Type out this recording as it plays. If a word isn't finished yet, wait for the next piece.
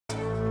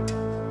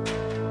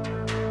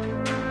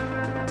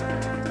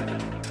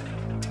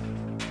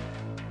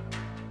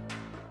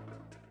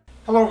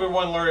Hello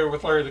everyone, Larry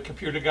with Larry the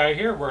Computer Guy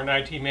here. We're an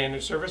IT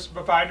managed service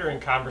provider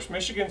in Commerce,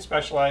 Michigan,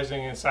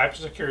 specializing in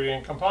cybersecurity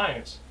and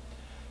compliance.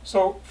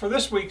 So for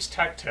this week's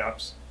tech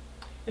tips,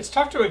 it's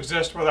tough to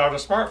exist without a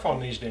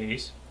smartphone these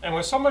days, and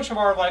with so much of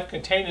our life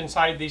contained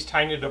inside these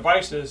tiny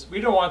devices,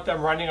 we don't want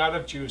them running out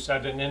of juice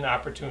at an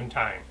inopportune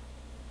time.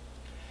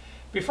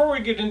 Before we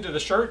get into the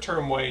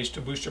short-term ways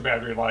to boost your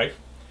battery life,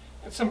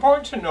 it's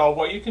important to know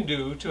what you can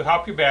do to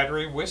help your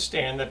battery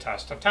withstand the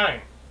test of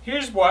time.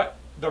 Here's what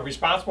the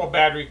Responsible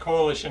Battery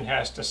Coalition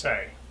has to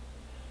say.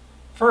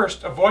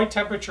 First, avoid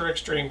temperature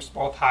extremes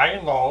both high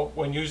and low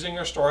when using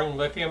or storing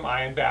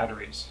lithium-ion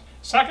batteries.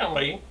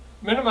 Secondly,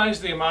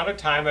 minimize the amount of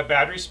time a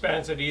battery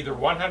spends at either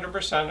 100%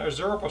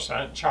 or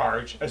 0%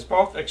 charge, as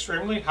both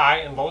extremely high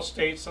and low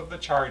states of the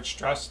charge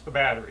stress the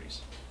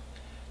batteries.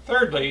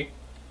 Thirdly,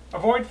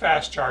 avoid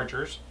fast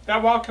chargers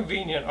that, while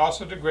convenient,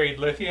 also degrade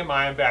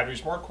lithium-ion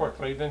batteries more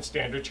quickly than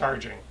standard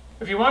charging.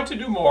 If you want to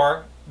do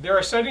more, there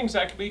are settings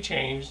that can be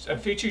changed and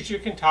features you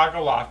can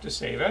toggle off to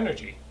save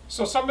energy.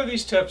 So some of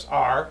these tips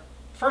are,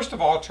 first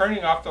of all,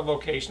 turning off the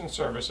location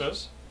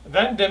services,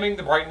 then dimming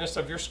the brightness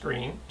of your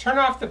screen, turn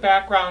off the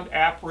background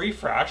app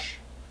refresh.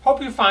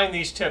 Hope you find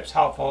these tips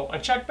helpful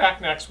and check back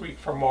next week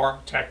for more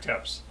tech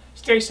tips.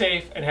 Stay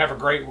safe and have a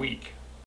great week.